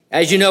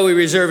As you know, we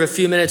reserve a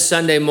few minutes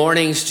Sunday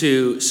mornings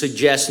to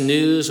suggest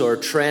news or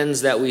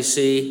trends that we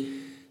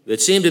see that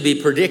seem to be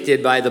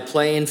predicted by the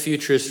plain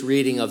futurist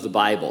reading of the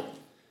Bible.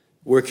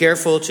 We're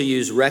careful to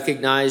use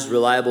recognized,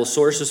 reliable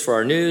sources for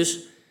our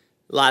news.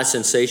 A lot of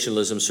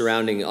sensationalism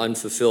surrounding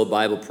unfulfilled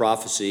Bible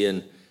prophecy,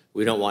 and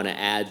we don't want to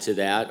add to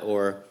that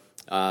or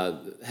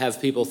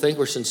have people think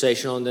we're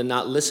sensational and then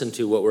not listen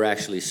to what we're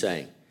actually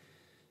saying.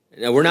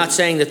 Now, we're not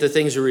saying that the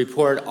things we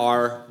report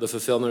are the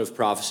fulfillment of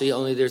prophecy,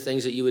 only they're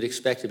things that you would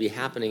expect to be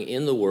happening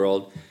in the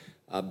world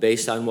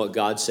based on what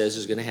God says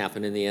is going to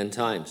happen in the end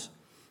times.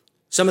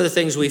 Some of the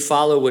things we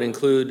follow would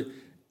include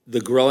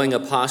the growing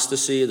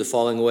apostasy, the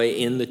falling away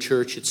in the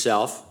church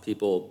itself,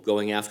 people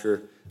going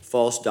after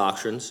false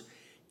doctrines,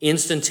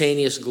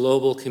 instantaneous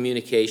global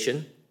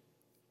communication,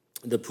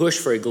 the push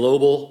for a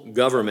global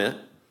government,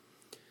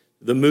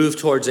 the move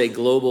towards a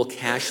global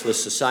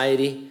cashless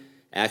society,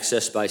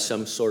 accessed by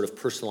some sort of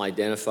personal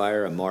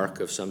identifier, a mark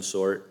of some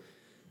sort,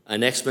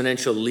 an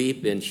exponential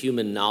leap in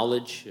human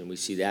knowledge, and we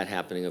see that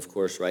happening, of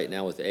course, right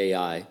now with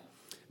AI.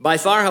 By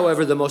far,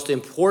 however, the most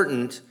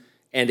important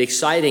and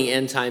exciting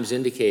end times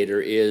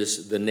indicator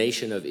is the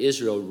nation of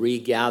Israel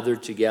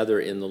regathered together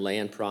in the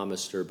land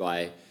promised her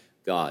by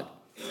God.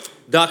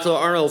 Dr.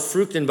 Arnold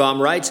Fruchtenbaum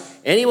writes,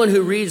 anyone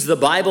who reads the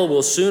Bible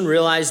will soon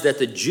realize that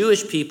the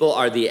Jewish people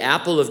are the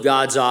apple of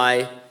God's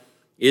eye.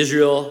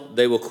 Israel,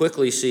 they will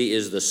quickly see,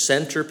 is the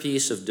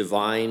centerpiece of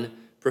divine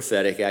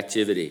prophetic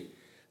activity.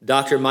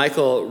 Dr.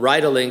 Michael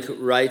Reidelink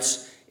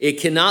writes, it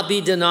cannot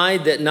be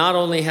denied that not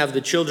only have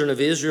the children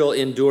of Israel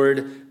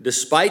endured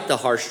despite the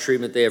harsh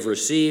treatment they have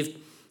received,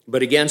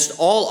 but against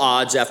all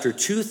odds, after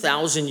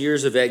 2,000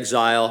 years of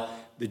exile,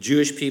 the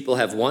Jewish people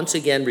have once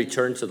again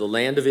returned to the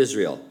land of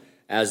Israel,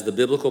 as the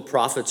biblical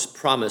prophets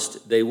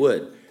promised they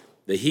would.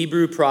 The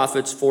Hebrew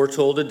prophets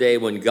foretold a day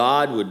when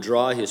God would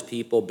draw his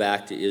people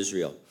back to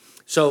Israel.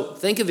 So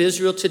think of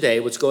Israel today,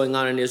 what's going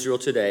on in Israel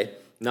today,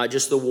 not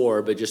just the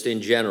war, but just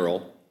in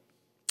general.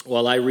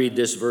 While I read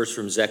this verse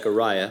from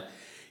Zechariah,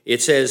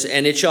 it says,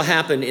 and it shall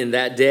happen in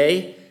that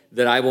day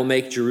that I will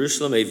make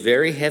Jerusalem a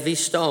very heavy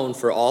stone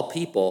for all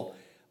people.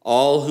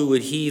 All who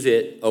would heave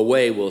it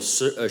away will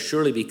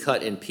surely be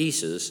cut in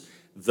pieces,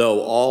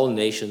 though all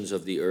nations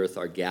of the earth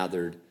are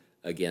gathered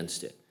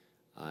against it.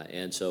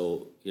 And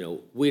so,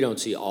 we don't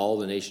see all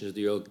the nations of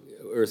the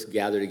earth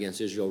gathered against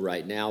Israel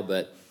right now,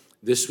 but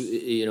this,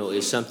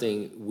 is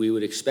something we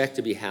would expect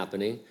to be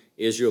happening.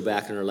 Israel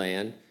back in her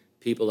land,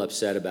 people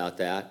upset about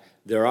that.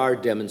 There are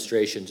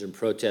demonstrations and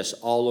protests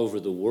all over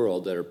the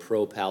world that are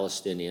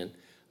pro-Palestinian.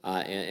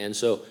 And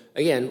so,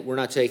 again, we're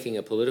not taking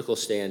a political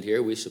stand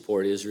here. We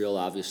support Israel,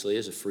 obviously,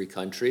 as a free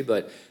country.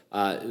 But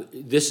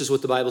this is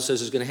what the Bible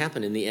says is going to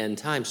happen in the end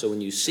time. So when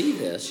you see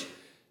this,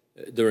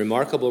 the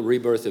remarkable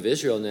rebirth of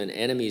Israel and then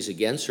enemies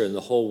against her and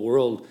the whole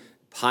world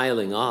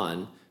piling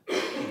on,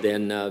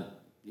 then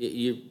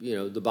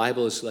the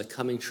Bible is like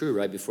coming true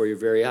right before your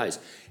very eyes.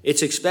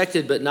 It's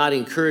expected but not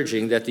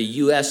encouraging that the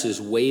U.S. is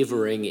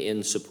wavering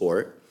in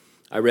support.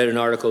 I read an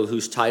article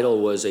whose title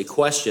was a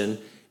question,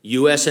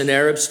 U.S. and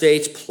Arab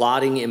states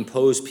plotting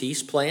impose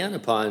peace plan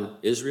upon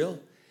Israel.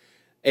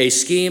 A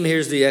scheme,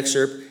 here's the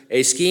excerpt,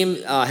 a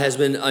scheme has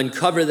been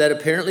uncovered that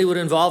apparently would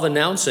involve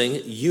announcing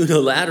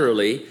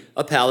unilaterally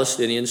a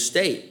Palestinian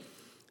state.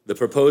 The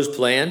proposed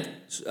plan,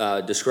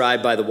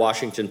 described by the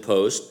Washington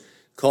Post,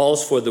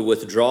 calls for the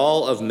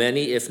withdrawal of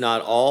many, if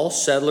not all,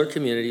 settler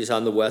communities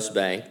on the West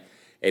Bank,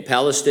 a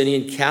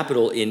Palestinian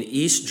capital in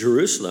East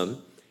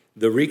Jerusalem,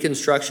 the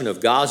reconstruction of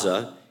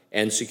Gaza,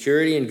 and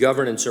security and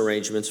governance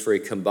arrangements for a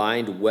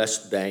combined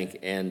West Bank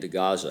and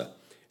Gaza.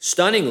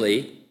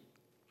 Stunningly,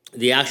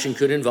 the action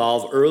could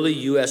involve early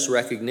U.S.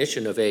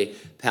 recognition of a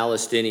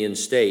Palestinian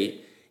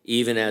state,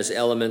 even as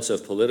elements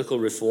of political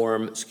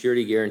reform,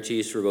 security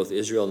guarantees for both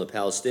Israel and the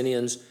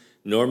Palestinians,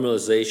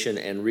 normalization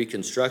and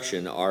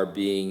reconstruction are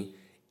being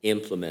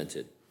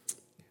implemented.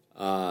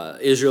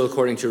 Israel,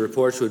 according to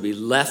reports, would be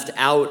left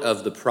out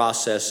of the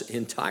process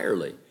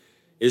entirely.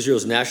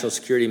 Israel's National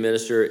Security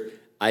Minister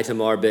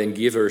Itamar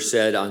Ben-Gvir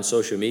said on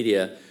social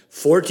media,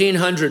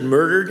 1,400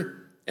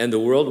 murdered, and the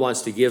world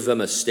wants to give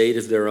them a state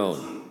of their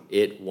own.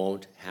 It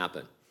won't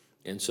happen.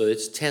 And so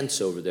it's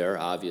tense over there,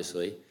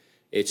 obviously.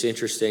 It's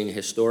interesting,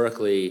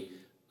 historically,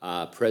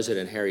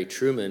 President Harry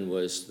Truman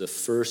was the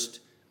first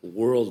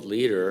world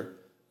leader,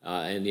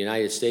 and the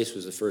United States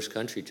was the first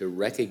country to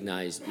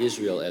recognize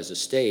Israel as a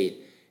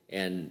state,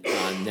 and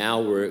now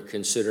we're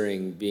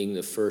considering being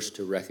the first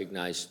to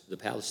recognize the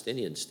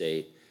Palestinian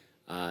state.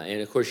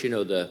 And of course,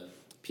 the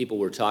people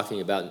we're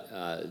talking about,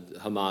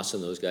 Hamas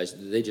and those guys,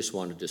 they just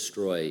want to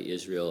destroy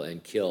Israel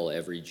and kill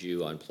every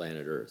Jew on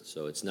planet Earth.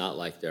 So it's not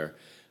like they're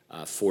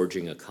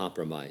forging a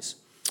compromise.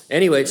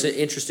 Anyway, it's an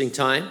interesting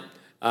time,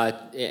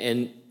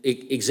 and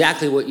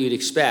exactly what you'd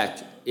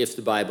expect if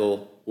the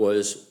Bible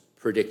was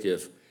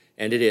predictive,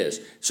 and it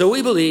is. So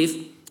we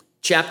believe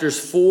chapters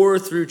 4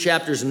 through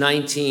chapters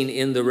 19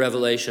 in the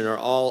Revelation are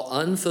all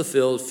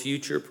unfulfilled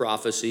future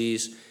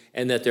prophecies,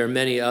 and that there are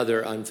many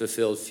other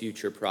unfulfilled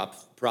future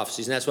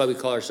prophecies. And that's why we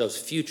call ourselves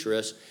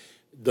futurists,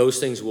 those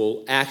things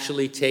will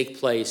actually take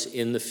place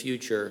in the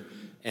future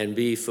and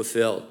be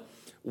fulfilled.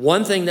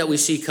 One thing that we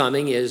see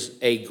coming is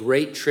a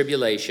great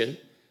tribulation.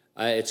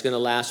 It's going to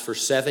last for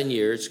 7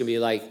 years. It's going to be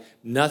like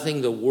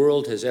nothing the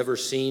world has ever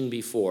seen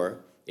before.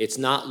 It's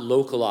not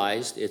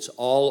localized. It's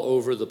all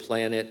over the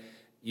planet.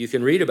 You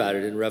can read about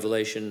it in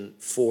Revelation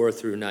 4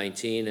 through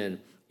 19, and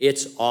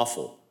it's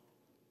awful.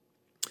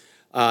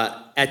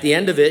 At the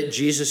end of it,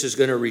 Jesus is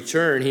going to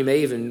return. He may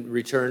even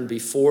return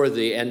before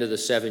the end of the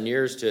 7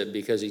 years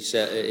because he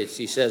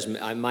says,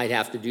 I might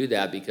have to do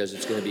that because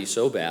it's going to be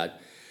so bad.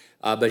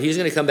 But he's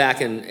going to come back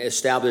and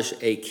establish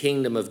a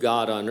kingdom of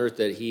God on earth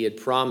that he had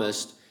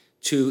promised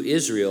to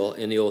Israel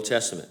in the Old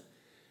Testament.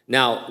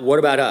 Now, what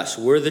about us?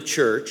 We're the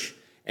church,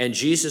 and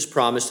Jesus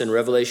promised in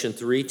Revelation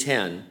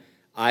 3:10,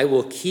 I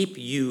will keep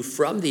you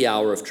from the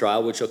hour of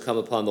trial, which shall come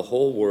upon the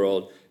whole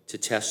world to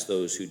test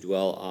those who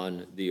dwell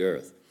on the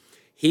earth.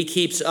 He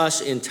keeps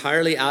us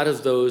entirely out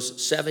of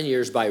those 7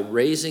 years by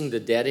raising the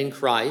dead in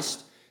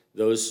Christ,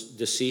 those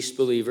deceased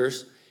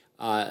believers.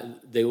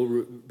 They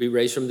will be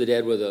raised from the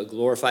dead with a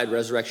glorified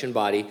resurrection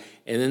body.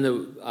 And then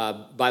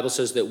the Bible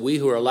says that we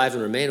who are alive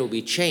and remain will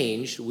be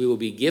changed. We will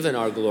be given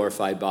our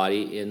glorified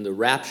body in the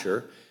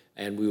rapture,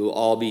 and we will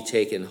all be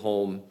taken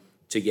home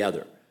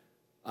together.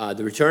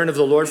 The return of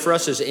the Lord for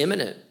us is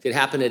imminent. It could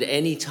happen at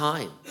any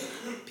time.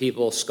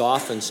 People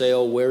scoff and say,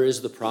 oh, where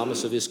is the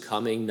promise of his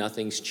coming?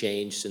 Nothing's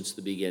changed since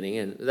the beginning.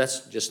 And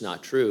that's just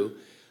not true.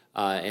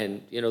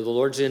 And the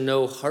Lord's in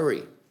no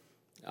hurry.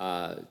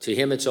 To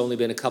him, it's only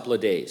been a couple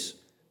of days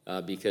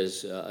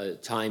because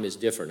time is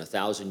different.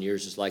 1,000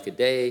 years is like a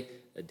day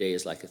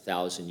is like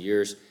 1,000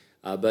 years.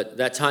 But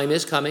that time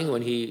is coming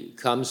when he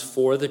comes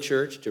for the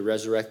church to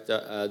resurrect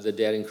the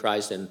dead in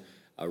Christ and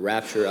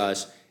rapture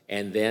us.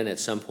 And then at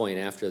some point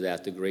after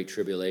that, the Great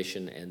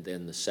Tribulation and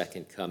then the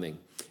second coming.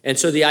 And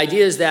so the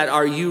idea is that,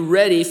 are you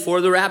ready for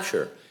the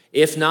rapture?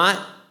 If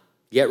not,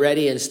 get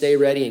ready and stay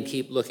ready and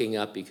keep looking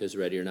up because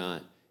ready or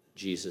not,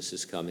 Jesus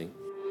is coming.